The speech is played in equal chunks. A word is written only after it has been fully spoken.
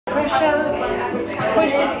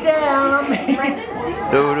Push it down on me.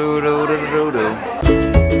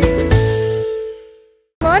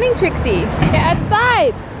 Morning, Trixie. Get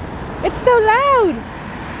outside. It's so loud.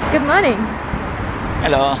 Good morning.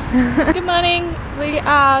 Hello. Good morning. We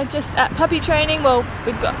are just at puppy training. Well,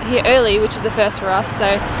 we got here early, which is the first for us. So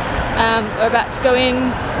we're about to go in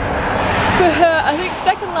for her, I think,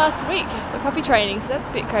 second last week for puppy training. So that's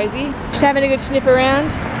a bit crazy. Just having a good sniff around.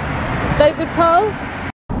 Is that a good pole?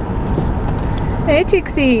 Hey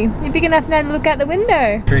Trixie, you're big enough now to look out the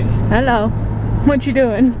window. Tree. Hello. What you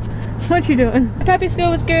doing? What you doing? The puppy school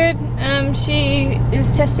was good. She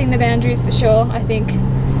is testing the boundaries for sure, I think.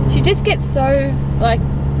 She just gets so like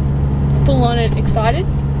full on and excited,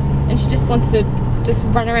 and she just wants to just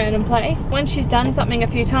run around and play. Once she's done something a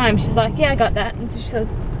few times, she's like, yeah, I got that, and so she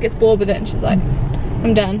gets bored with it and she's like,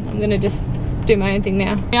 I'm done, I'm gonna just do my own thing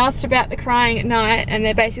now. I asked about the crying at night and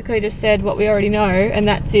they basically just said what we already know, and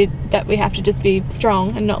that's it, that we have to just be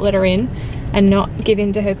strong and not let her in and not give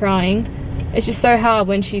in to her crying. It's just so hard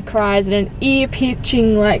when she cries at an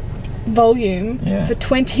ear-piercing like volume for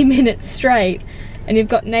 20 minutes straight, and you've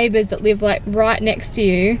got neighbours that live like right next to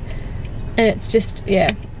you, and it's just,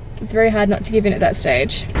 yeah, it's very hard not to give in at that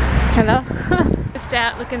stage. Hello. Just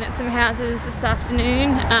out looking at some houses this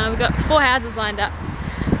afternoon. We've got 4 houses lined up.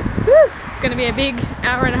 Woo! It's gonna be a big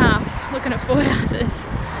hour and a half looking at 4 houses.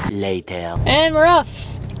 Later. And we're off.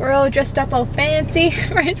 We're all dressed up all fancy.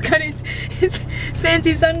 Ray's got his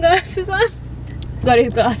fancy sunglasses on. Got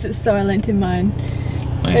his glasses, so I lent him mine.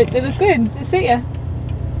 They look good. They suit ya.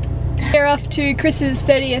 We're off to Chris's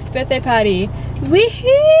 30th birthday party.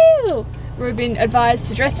 Woohoo! We've been advised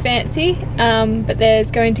to dress fancy, but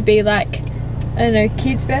there's going to be like, I don't know,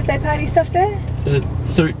 kids' birthday party stuff there.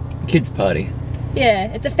 So kids party.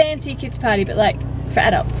 Yeah, it's a fancy kids party, but like for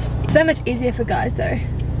adults. So much easier for guys though.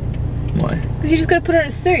 Why? Because you just gotta put on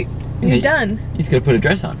a suit and you're done. You just gotta put a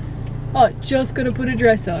dress on. Oh, just gotta put a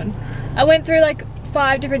dress on. I went through like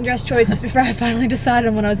 5 different dress choices before I finally decided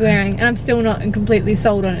on what I was wearing, and I'm still not completely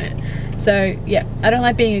sold on it. So yeah, I don't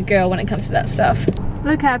like being a girl when it comes to that stuff.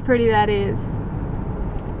 Look how pretty that is.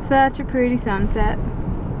 Such a pretty sunset.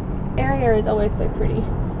 The area is always so pretty.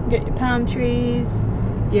 You got your palm trees,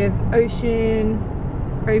 you have ocean.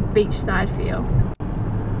 It's a very beachside feel.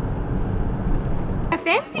 How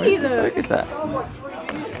fancy you look. Focus at?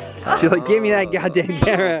 She's like, give me that goddamn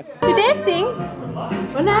camera. You're dancing?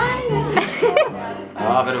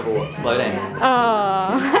 Oh, a bit of a slow dance.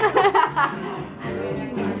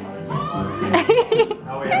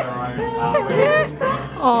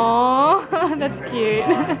 Oh, that's cute.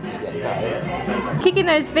 Kicking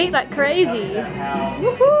those feet like crazy.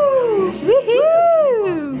 Woohoo!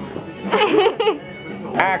 Woohoo!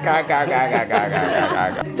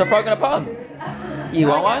 It's a frog in a pond. You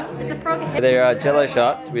want one? It's a frog. They're jello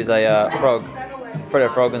shots with a frog. Frodo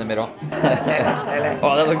frog in the middle.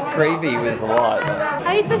 Oh, that looks creepy with the light. How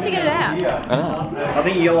are you supposed to get it out? I don't know. I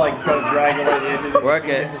think you like gotta drag it over the edge of it. Work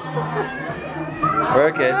it.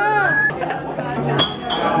 Work it.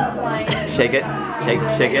 Shake it.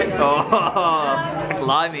 Shake it. Oh,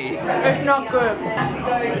 slimy. It's not good.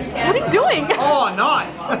 What are you doing? Oh,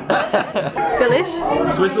 nice. Delish.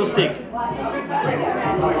 Swizzle stick.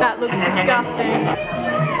 That looks disgusting.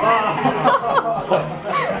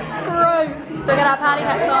 Gross. We got our party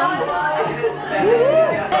hats on.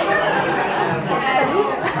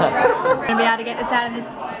 We're gonna be able to get this out of this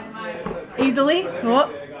easily. Oh.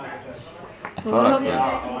 I thought I could.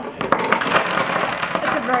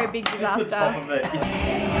 It's a very big disaster. Just the top of it.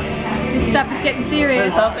 This stuff is getting serious.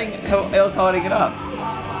 There's something else holding it up.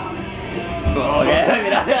 Oh,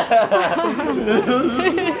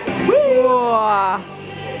 Whoa.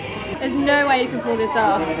 There's no way you can pull this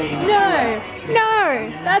off. No,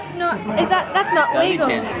 that's not. That's not legal.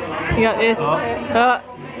 You got this.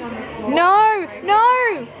 No.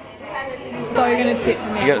 So you're gonna tip me.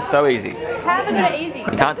 You got it so easy. How have I got it easy?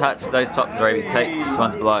 You can't touch those tops already. Take just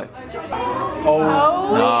ones below.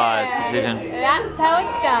 Oh, Nice yeah. precision. That's how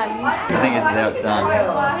it's done. I think this is how it's done.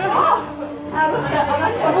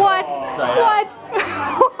 What?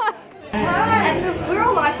 And we were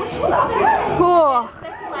all like, what's she laughing? Oh, A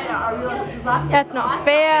second later, I realised she was laughing. that's not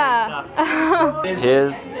fair.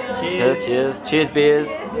 Cheers, beers.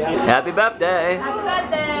 Happy birthday.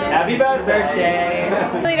 Happy birthday.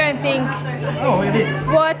 I really don't think. Oh, look at this.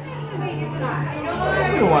 What?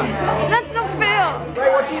 Still one. That's not fair. Ray,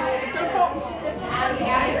 watch this. It's gonna pop.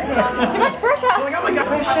 Too much pressure. Like, oh my god.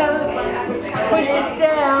 Push it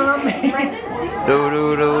down on me.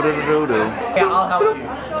 Yeah, I'll help you.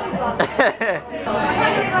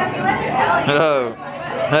 No.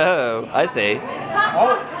 Oh, I see.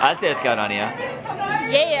 I see what's going on here.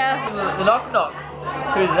 Yeah. The knock knock.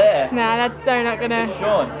 Who's there? Nah, that's so not gonna.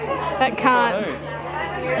 Sean. That can't. Who?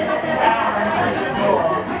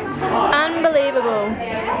 Unbelievable.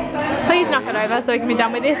 Please knock it over so we can be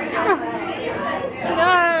done with this. No.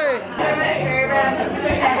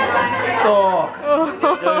 Oh,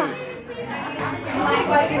 Oh. dude.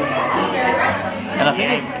 And I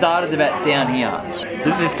think it started about down here.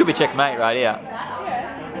 This could be checkmate right here.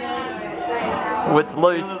 Oh, it's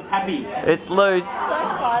loose. It's loose.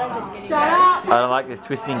 Shut up. I don't like this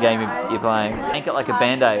twisting game you're playing. Make it like a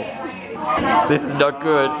band-aid. This is not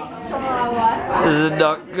good. This is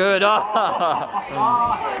not good. Oh.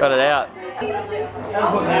 Got it out. It's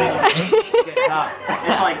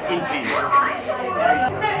like intense.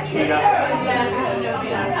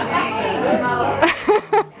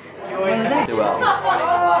 Too well.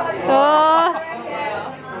 Oh.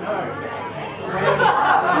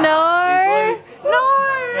 No. No.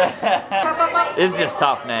 This is just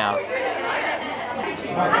tough now.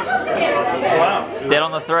 Dead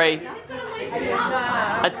on the 3.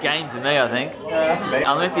 That's game to me, I think.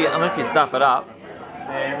 Unless you stuff it up.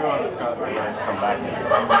 Everyone's got to come back.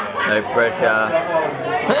 No pressure.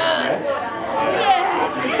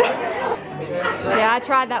 Yeah, I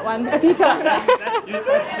tried that one a few times. That's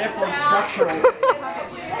definitely structural. I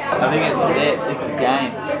think it's it. This is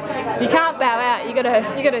game. You can't bow out. You gotta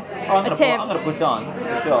I'm gonna attempt. push on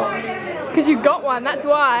for sure. Because you got one. That's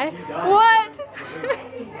why. What?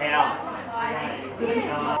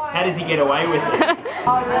 How does he get away with it?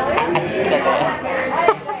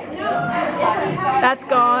 That's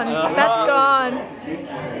gone. That's gone.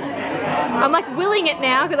 I'm like willing it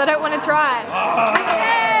now because I don't want to try it.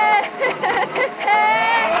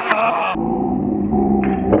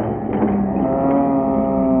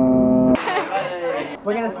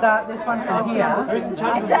 We're going to start this one from here. And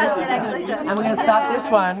we're going to start this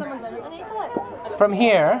one from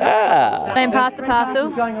here. Then pass the parcel.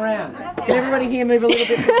 Going around. Can everybody here move a little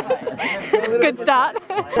bit? Good start.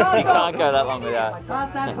 You can't go that long without.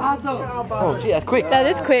 Pass that parcel. Oh, gee, that's quick. That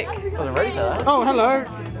is quick. I wasn't ready for that. Oh, hello.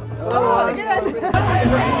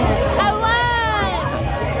 I won!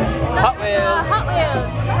 Hot Wheels. Hot Wheels.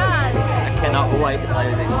 Cars. I cannot wait to play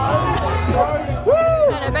with these.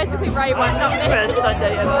 No, basically Ray won, not me. Best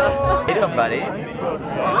Sunday ever. How you doing, buddy?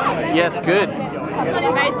 Yes, good. It's not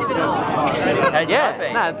invasive at all. How's your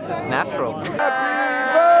been? No, it's just natural.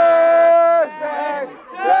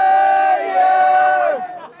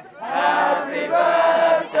 Happy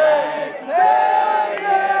birthday to you.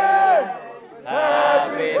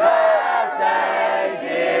 Happy birthday,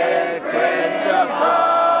 dear Christopher.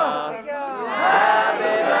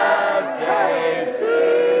 Happy birthday to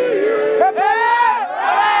you.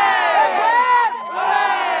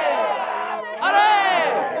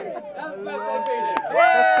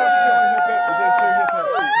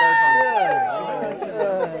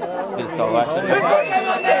 Good solo action.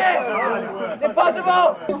 It's impossible!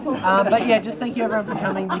 But yeah, just thank you everyone for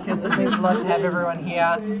coming because it means a lot to have everyone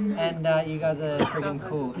here, and you guys are friggin'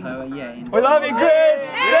 cool. So yeah. We love you, Chris!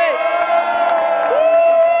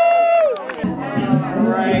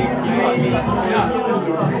 Great!